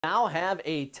Now have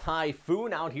a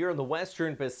typhoon out here in the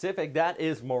western Pacific. That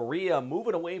is Maria,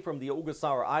 moving away from the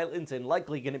Ogasawara Islands and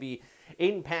likely going to be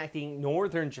impacting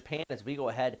northern Japan as we go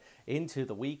ahead into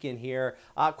the weekend here.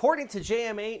 According to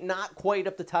JMA, not quite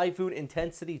up to typhoon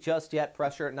intensity just yet.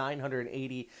 Pressure at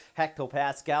 980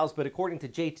 hectopascals. But according to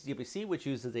JTWC, which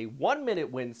uses a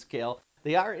 1-minute wind scale,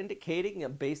 they are indicating,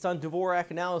 based on Dvorak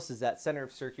analysis, that center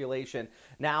of circulation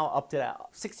now up to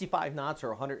 65 knots or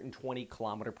 120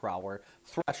 kilometer per hour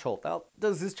threshold. Now,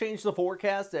 does this change the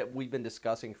forecast that we've been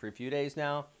discussing for a few days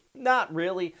now? Not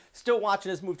really. Still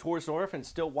watching us move towards north and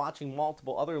still watching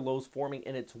multiple other lows forming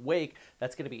in its wake.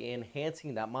 That's going to be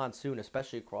enhancing that monsoon,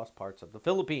 especially across parts of the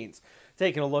Philippines.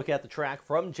 Taking a look at the track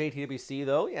from JTWC,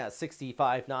 though, yeah,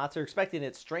 65 knots. They're expecting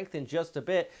it to strengthen just a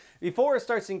bit before it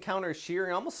starts to encounter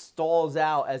shearing. Almost stalls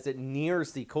out as it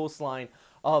nears the coastline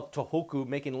of Tohoku,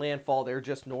 making landfall there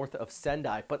just north of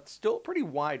Sendai, but still a pretty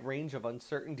wide range of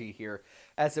uncertainty here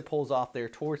as it pulls off there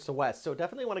towards the west. So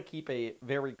definitely want to keep a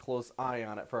very close eye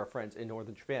on it for our friends in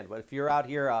northern Japan. But if you're out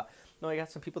here, I got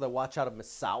some people that watch out of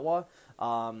Misawa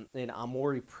in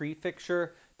Aomori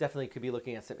Prefecture. Definitely could be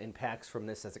looking at some impacts from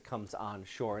this as it comes on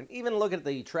shore. And even look at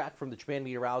the track from the Japan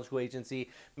Meteorological Agency.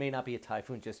 May not be a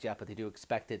typhoon just yet, but they do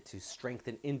expect it to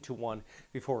strengthen into one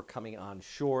before coming on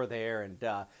shore there. And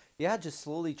yeah, just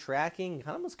slowly tracking,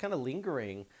 almost kind of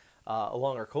lingering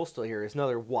along our coastal areas.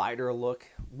 Another wider look.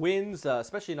 Winds,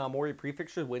 especially in Aomori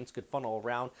Prefecture, winds could funnel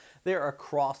around there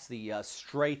across the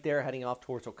strait there, heading off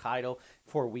towards Hokkaido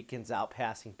before weekends out,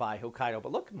 passing by Hokkaido.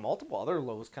 But look, multiple other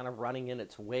lows kind of running in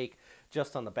its wake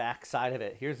just on the back side of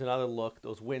it. Here's another look.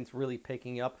 Those winds really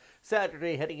picking up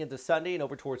Saturday, heading into Sunday and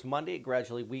over towards Monday. It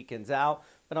gradually weekends out.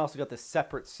 But also got this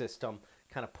separate system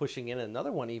kind of pushing in,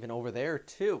 another one even over there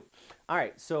too. All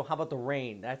right, so how about the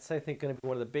rain? That's, I think, going to be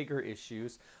one of the bigger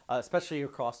issues, especially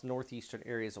across the northeastern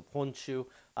areas of Honshu.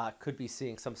 Could be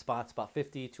seeing some spots about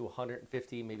 50 to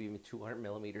 150, maybe even 200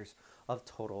 millimeters of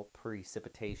total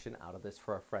precipitation out of this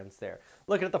for our friends there.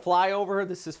 Looking at the flyover,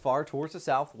 this is far towards the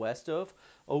southwest of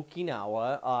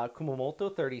Okinawa.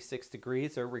 Kumamoto, 36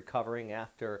 degrees. They're recovering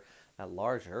after a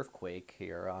large earthquake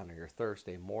here on your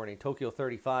Thursday morning. Tokyo,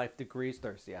 35 degrees,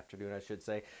 Thursday afternoon, I should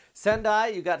say. Sendai,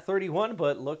 you got 31,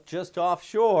 but look just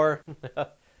offshore.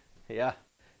 Yeah,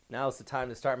 now's the time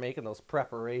to start making those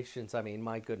preparations. I mean,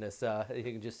 my goodness, you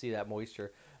can just see that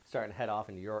moisture starting to head off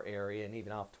into your area and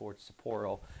even off towards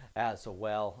Sapporo as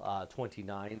well,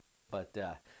 29. But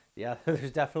yeah,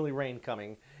 there's definitely rain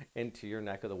coming into your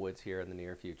neck of the woods here in the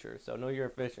near future. So know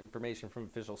your information from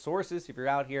official sources if you're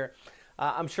out here.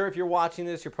 I'm sure if you're watching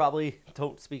this, you probably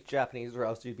don't speak Japanese, or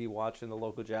else you'd be watching the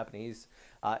local Japanese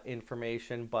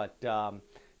information. But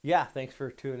yeah, thanks for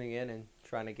tuning in and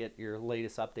trying to get your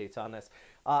latest updates on this.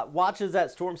 Watch as that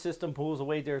storm system pulls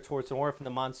away there towards the north, and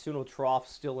the monsoonal trough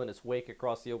still in its wake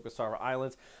across the Ogasawara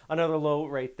Islands. Another low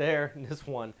right there. And this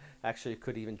one actually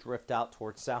could even drift out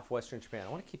towards southwestern Japan. I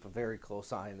want to keep a very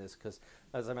close eye on this because,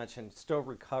 as I mentioned, still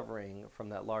recovering from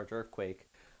that large earthquake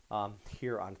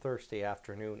here on Thursday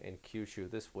afternoon in Kyushu.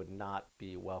 This would not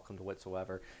be welcomed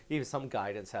whatsoever. Even some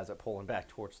guidance has it pulling back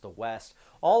towards the west.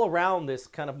 All around this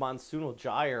kind of monsoonal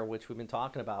gyre, which we've been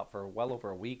talking about for well over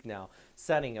a week now,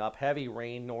 setting up heavy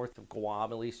rain north of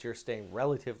Guam. At least you're staying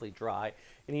relatively dry,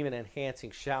 and even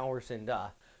enhancing showers in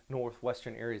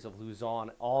northwestern areas of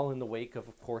Luzon, all in the wake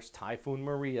of course, Typhoon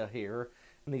Maria here,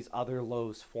 and these other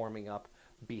lows forming up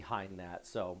behind that.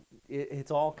 So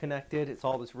it's all connected. It's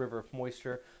all this river of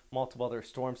moisture, multiple other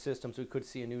storm systems. We could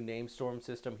see a new named storm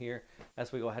system here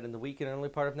as we go ahead in the week and early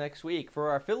part of next week.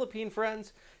 For our Philippine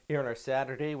friends, here on our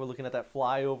Saturday, we're looking at that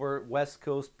flyover. West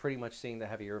Coast pretty much seeing the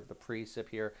heavier of the precip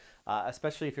here,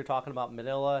 especially if you're talking about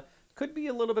Manila. Could be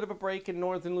a little bit of a break in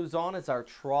northern Luzon as our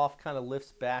trough kind of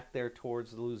lifts back there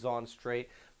towards the Luzon Strait.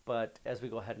 But as we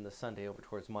go ahead into Sunday over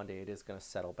towards Monday, it is going to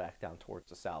settle back down towards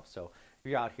the south. So if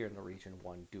you're out here in the region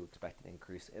one, do expect an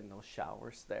increase in those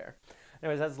showers there.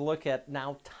 Anyways, let's look at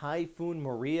now Typhoon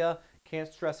Maria.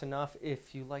 Can't stress enough,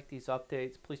 if you like these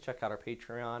updates, please check out our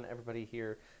Patreon. Everybody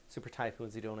here, Super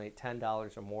Typhoons, they donate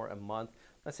 $10 or more a month. I'm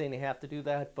not saying you have to do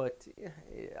that, but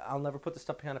I'll never put this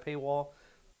stuff behind a paywall.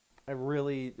 I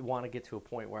really want to get to a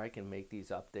point where I can make these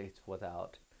updates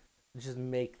without just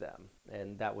make them,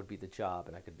 and that would be the job,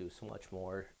 and I could do so much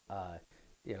more.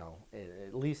 You know,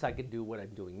 at least I can do what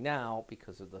I'm doing now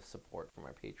because of the support from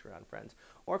our Patreon friends.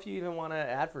 Or if you even want to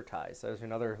advertise, there's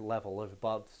another level of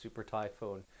above Super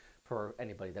Typhoon for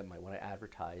anybody that might want to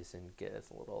advertise and get us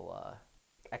a little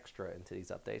extra into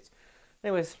these updates.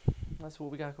 Anyways, that's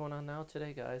what we got going on now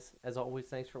today, guys. As always,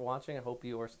 thanks for watching. I hope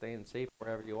you are staying safe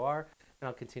wherever you are, and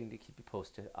I'll continue to keep you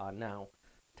posted on now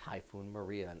Typhoon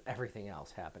Maria and everything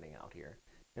else happening out here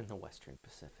in the Western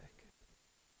Pacific.